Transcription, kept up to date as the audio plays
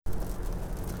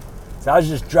So I was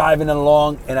just driving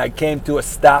along, and I came to a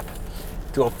stop,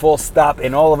 to a full stop,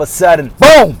 and all of a sudden,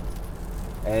 boom!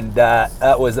 And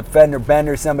that was a fender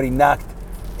bender. Somebody knocked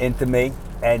into me,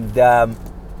 and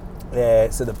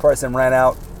so the person ran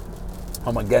out.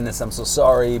 Oh my goodness, I'm so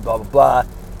sorry, blah, blah, blah.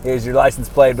 Here's your license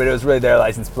plate, but it was really their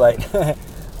license plate.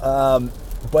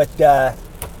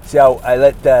 So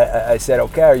I said,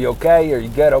 okay, are you okay? Are you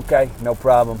good? Okay, no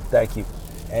problem, thank you.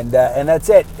 And that's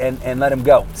it, and let him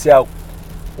go. So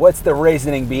what's the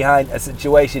reasoning behind a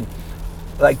situation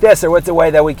like this, or what's the way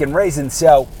that we can reason?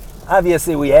 So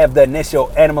obviously we have the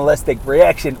initial animalistic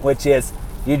reaction, which is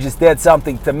you just did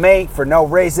something to me for no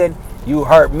reason. You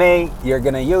hurt me. You're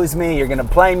going to use me. You're going to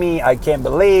play me. I can't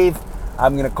believe.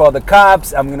 I'm going to call the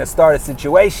cops. I'm going to start a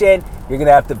situation. You're going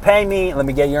to have to pay me. Let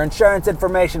me get your insurance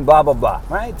information, blah, blah, blah.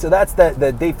 Right? So that's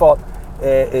the default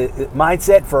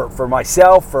mindset for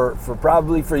myself, for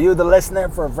probably for you, the listener,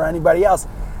 for anybody else.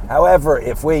 However,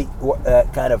 if we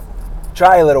kind of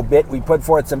try a little bit, we put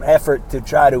forth some effort to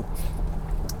try to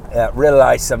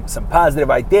realize some positive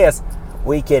ideas,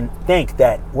 we can think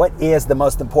that what is the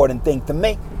most important thing to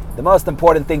me? The most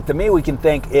important thing to me, we can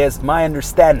think, is my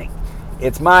understanding.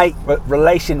 It's my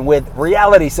relation with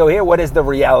reality. So here, what is the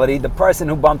reality? The person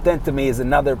who bumped into me is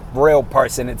another real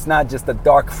person. It's not just a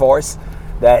dark force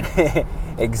that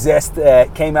exists,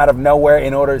 came out of nowhere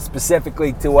in order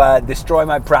specifically to destroy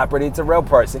my property. It's a real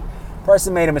person.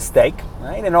 Person made a mistake,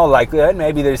 right? In all likelihood,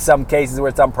 maybe there's some cases where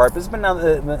it's on purpose, but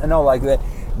in all likelihood,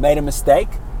 made a mistake.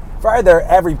 Further,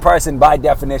 every person by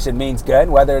definition means good.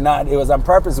 Whether or not it was on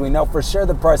purpose, we know for sure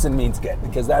the person means good,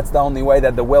 because that's the only way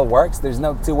that the will works. There's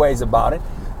no two ways about it.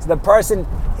 So the person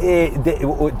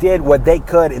did what they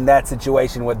could in that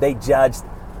situation, what they judged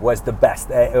was the best.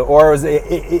 Or was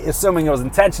assuming it was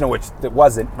intentional, which it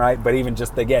wasn't, right? But even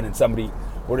just again, and somebody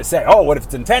were to say, oh, what if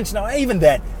it's intentional? Even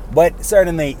then. But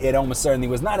certainly, it almost certainly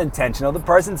was not intentional. The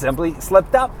person simply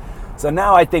slipped up. So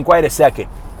now I think, wait a second.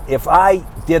 If I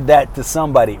did that to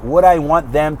somebody, would I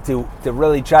want them to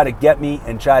really try to get me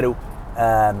and try to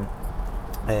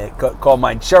call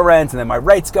my insurance, and then my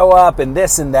rates go up and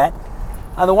this and that?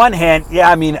 On the one hand, yeah,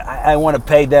 I mean, I want to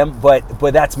pay them, but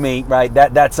that's me, right?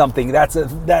 That's something, that's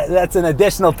an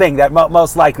additional thing that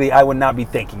most likely I would not be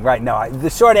thinking, right? No, the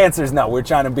short answer is no. We're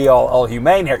trying to be all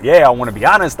humane here. Yeah, I want to be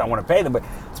honest. I want to pay them, but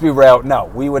let's be real. No,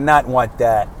 we would not want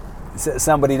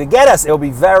somebody to get us. It would be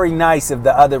very nice if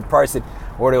the other person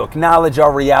were to acknowledge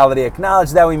our reality,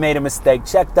 acknowledge that we made a mistake,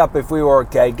 checked up if we were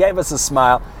okay, gave us a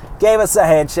smile, gave us a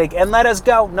handshake, and let us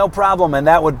go, no problem. And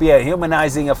that would be a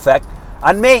humanizing effect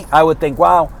on me. I would think,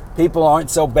 wow, people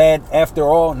aren't so bad after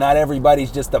all. Not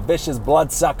everybody's just a vicious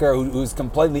bloodsucker who's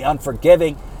completely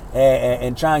unforgiving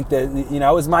and trying to, it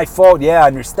was my fault. Yeah, I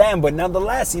understand, but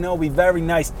nonetheless, it would be very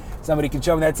nice. Somebody could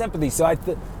show me that sympathy. So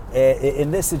in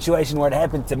this situation where it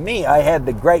happened to me, I had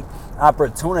the great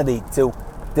opportunity to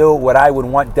do what I would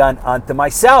want done unto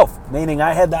myself, meaning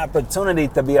I had the opportunity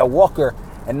to be a walker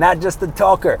and not just a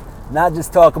talker, not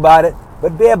just talk about it,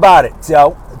 but be about it.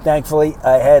 So thankfully,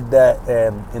 I had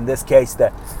in this case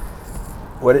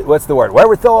what's the word?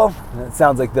 Wherewithal? That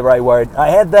sounds like the right word. I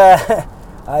had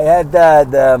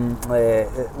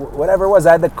whatever it was.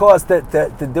 I had the cause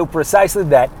to do precisely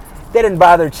that. Didn't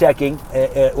bother checking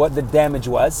what the damage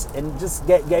was, and just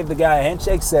gave the guy a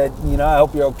handshake. Said, I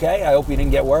hope you're okay. I hope you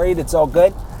didn't get worried. It's all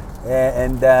good,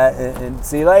 and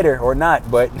see you later, or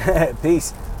not. But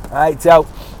peace. All right. So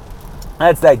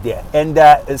that's the idea. And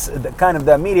it's kind of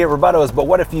the immediate rebuttal is, but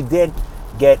what if you did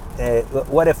get?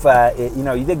 What if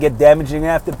you did get damaged and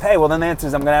you're gonna have to pay? Well, then the answer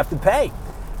is I'm gonna have to pay.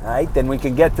 All right. Then we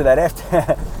can get to that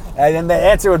after. And then the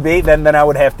answer would be, then I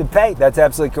would have to pay. That's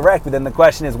absolutely correct. But then the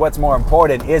question is, what's more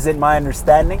important? Is it my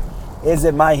understanding? Is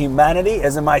it my humanity?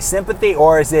 Is it my sympathy?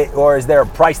 Or is there a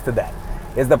price to that?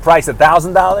 Is the price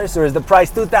 $1,000? Or is the price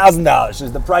 $2,000?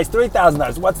 Is the price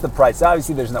 $3,000? What's the price?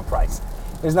 Obviously, there's no price.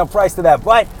 There's no price to that.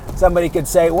 But somebody could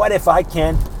say, what if I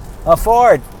can't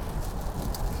afford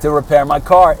to repair my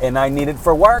car and I need it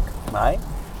for work, right?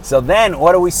 So then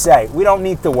what do we say? We don't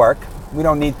need to work. We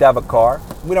don't need to have a car.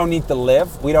 We don't need to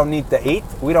live. We don't need to eat.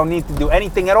 We don't need to do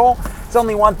anything at all. It's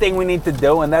only one thing we need to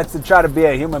do, and that's to try to be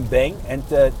a human being and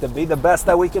to be the best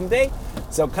that we can be.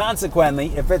 So consequently,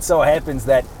 if it so happens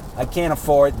that I can't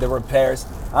afford the repairs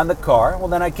on the car, well,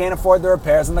 then I can't afford the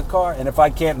repairs on the car. And if I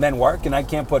can't then work and I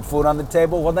can't put food on the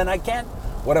table, well, then I can't.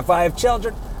 What if I have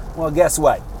children? Well, guess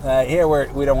what? Here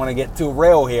we don't want to get too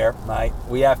real here, right?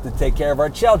 We have to take care of our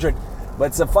children.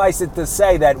 But suffice it to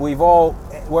say that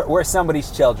we're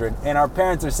somebody's children, and our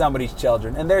parents are somebody's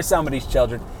children, and they're somebody's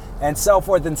children, and so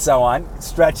forth and so on,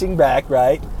 stretching back,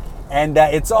 right? And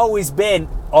it's always been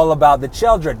all about the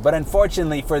children. But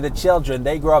unfortunately for the children,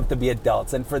 they grow up to be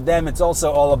adults. And for them, it's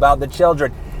also all about the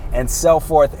children, and so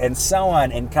forth and so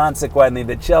on. And consequently,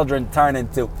 the children turn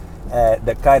into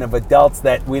the kind of adults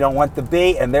that we don't want to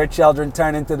be, and their children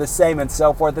turn into the same, and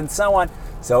so forth and so on.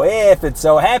 So if it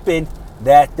so happened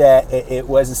that it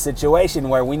was a situation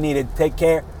where we needed to take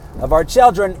care of our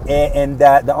children, and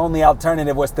the only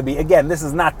alternative was to be, again, this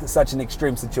is not such an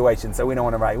extreme situation, so we don't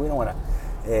want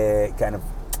to kind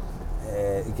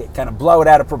of blow it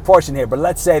out of proportion here. But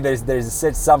let's say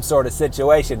there's some sort of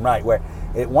situation, right, where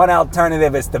one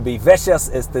alternative is to be vicious,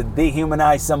 is to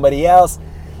dehumanize somebody else,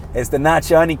 is to not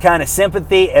show any kind of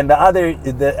sympathy, and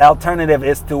the alternative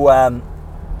is to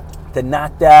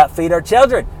not feed our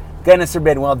children. Goodness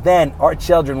forbid. Well, then our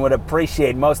children would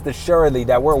appreciate most assuredly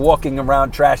that we're walking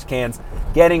around trash cans,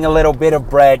 getting a little bit of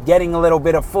bread, getting a little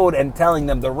bit of food, and telling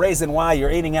them the reason why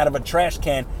you're eating out of a trash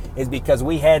can is because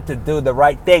we had to do the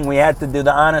right thing. We had to do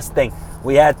the honest thing.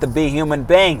 We had to be human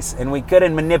beings, and we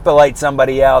couldn't manipulate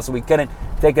somebody else. We couldn't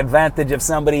take advantage of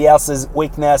somebody else's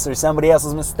weakness or somebody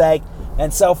else's mistake,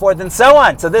 and so forth and so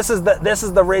on. So this is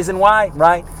the reason why,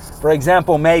 right? For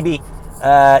example, maybe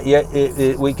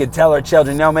we could tell our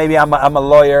children, no, maybe I'm a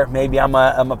lawyer, maybe I'm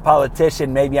a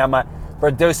politician, maybe I'm a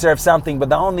producer of something, but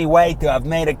the only way to have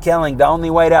made a killing, the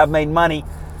only way to have made money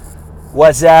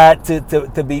was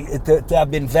to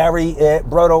have been very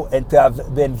brutal, and to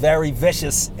have been very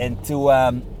vicious, and to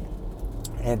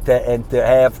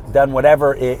have done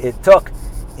whatever it took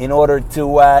in order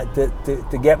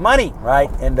to get money, right?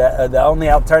 And the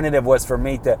only alternative was for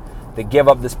me to give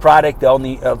up this product. The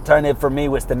only alternative for me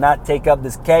was to not take up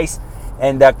this case.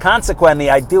 And consequently,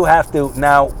 I do have to,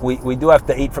 now we do have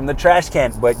to eat from the trash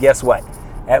can. But guess what?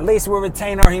 At least we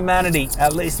retain our humanity.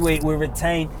 At least we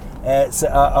retain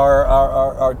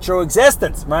our true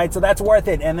existence, right? So that's worth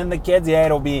it. And then the kids, yeah,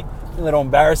 it'll be a little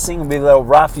embarrassing. It'll be a little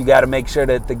rough. You got to make sure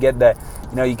to get the,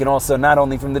 you can also, not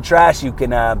only from the trash, you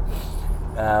can,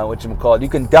 you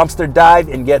can dumpster dive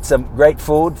and get some great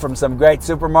food from some great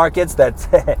supermarkets. That's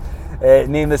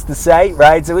needless to say,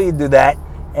 right? So we can do that.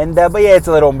 And but yeah, it's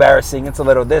a little embarrassing. It's a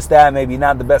little this, that, maybe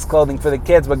not the best clothing for the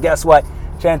kids, but guess what?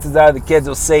 Chances are the kids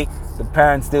will see the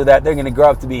parents do that. They're going to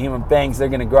grow up to be human beings. They're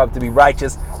going to grow up to be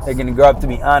righteous. They're going to grow up to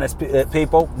be honest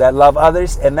people that love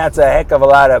others, and that's a heck of a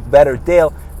lot of better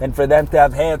deal than for them to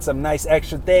have had some nice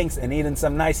extra things and eaten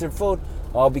some nicer food,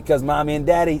 all because mommy and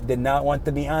daddy did not want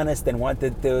to be honest and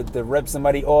wanted to rip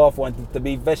somebody off, wanted to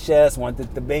be vicious,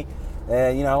 wanted to be,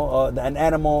 an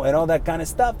animal and all that kind of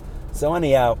stuff. So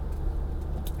anyhow,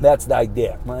 that's the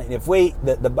idea. Right? If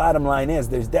the bottom line is,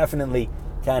 there's definitely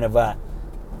kind of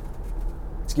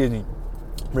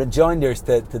rejoinders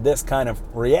to this kind of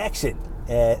reaction,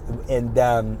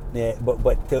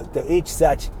 but to each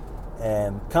such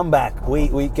comeback,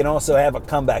 we can also have a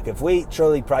comeback if we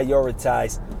truly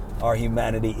prioritize our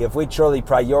humanity. If we truly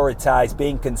prioritize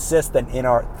being consistent in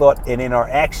our thought and in our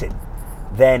action,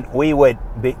 then we would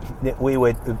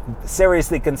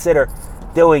seriously consider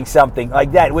doing something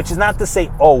like that. Which is not to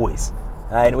say always,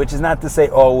 right?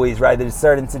 Right? There's a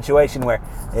certain situation where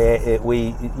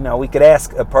we could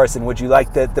ask a person, "Would you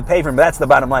like to pay for him?" But that's the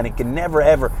bottom line. It can never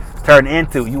ever turn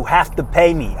into, "You have to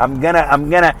pay me. I'm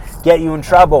gonna get you in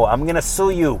trouble. I'm gonna sue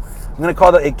you. I'm gonna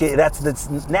call that's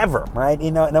never, right?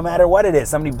 No matter what it is.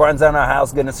 Somebody burns down our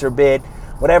house, goodness forbid,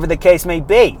 whatever the case may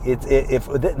be.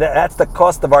 That's the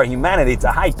cost of our humanity. It's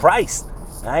a high price,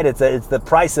 right? It's the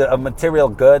price of material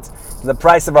goods, the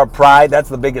price of our pride. That's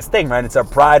the biggest thing, right? It's our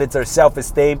pride. It's our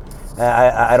self-esteem.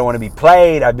 I don't want to be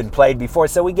played. I've been played before,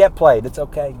 so we get played. It's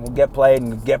okay. We'll get played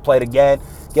and get played again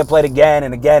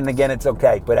and again and again. It's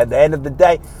okay. But at the end of the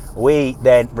day, we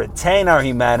then retain our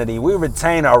humanity. We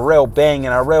retain our real being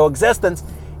and our real existence.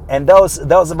 And those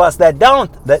of us that don't,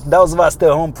 those of us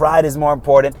to whom pride is more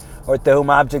important, or to whom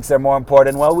objects are more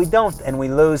important, well, we don't, and we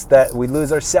lose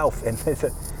ourselves. And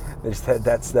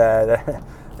that's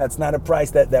not a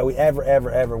price that we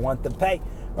ever want to pay,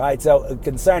 right? So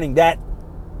concerning that,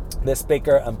 this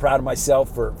speaker, I'm proud of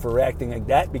myself for reacting like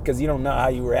that, because you don't know how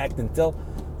you react until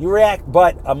you react.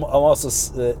 But I'm also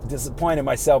disappointed in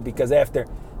myself, because after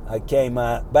I came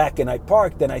back and I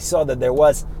parked and I saw that there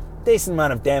was a decent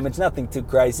amount of damage, nothing too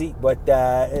crazy, but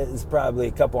it's probably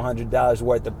a couple $100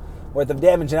 worth of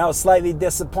damage, and I was slightly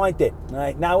disappointed.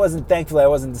 Right? Now, I wasn't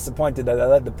disappointed that I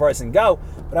let the person go,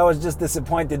 but I was just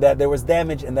disappointed that there was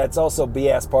damage, and that's also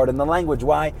BS part in the language.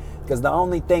 Why? Because the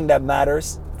only thing that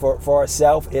matters for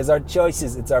ourselves is our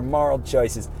choices. It's our moral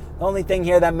choices. The only thing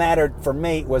here that mattered for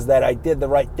me was that I did the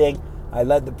right thing. I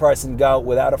let the person go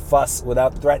without a fuss,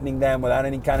 without threatening them, without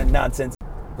any kind of nonsense.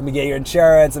 let me get your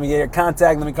insurance, let me get your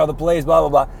contact, let me call the police, blah, blah,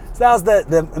 blah. So that was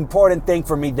the important thing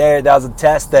for me there. That was a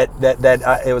test that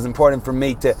it was important for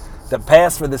me to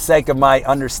pass for the sake of my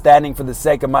understanding, for the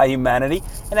sake of my humanity.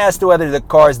 And as to whether the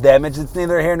car is damaged, it's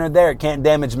neither here nor there. It can't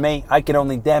damage me. I can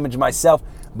only damage myself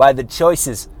by the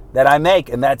choices that I make,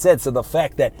 and that's it. So the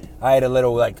fact that I had a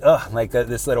little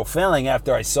this little feeling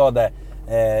after I saw the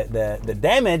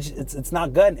damage, it's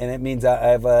not good, and it means I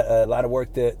have a lot of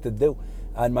work to do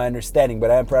on my understanding.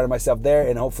 But I am proud of myself there,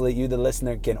 and hopefully you, the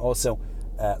listener, can also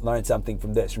learn something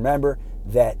from this. Remember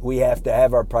that we have to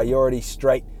have our priorities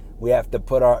straight. We have to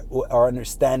put our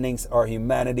understandings, our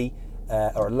humanity,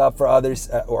 our love for others,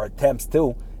 or attempts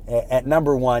to, at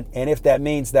number one. And if that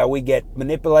means that we get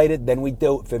manipulated, then we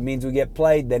do. If it means we get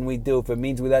played, then we do. If it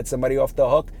means we let somebody off the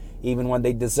hook, even when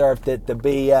they deserve to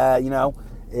be,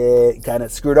 kind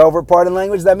of screwed over, pardon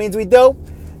language, that means we do.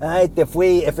 Right? If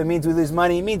it means we lose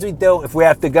money, it means we do. If we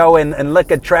have to go and lick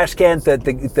a trash can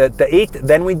to eat,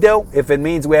 then we do. If it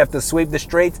means we have to sweep the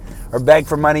streets or beg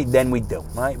for money, then we do.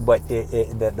 Right? But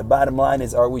the bottom line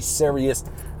is, are we serious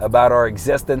about our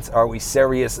existence? Are we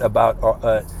serious about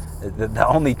the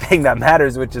only thing that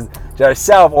matters, which is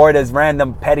ourselves, or does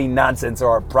random petty nonsense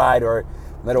or our pride or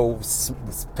little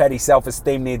petty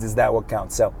self-esteem needs, is that what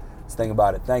counts? So let's think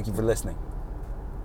about it. Thank you for listening.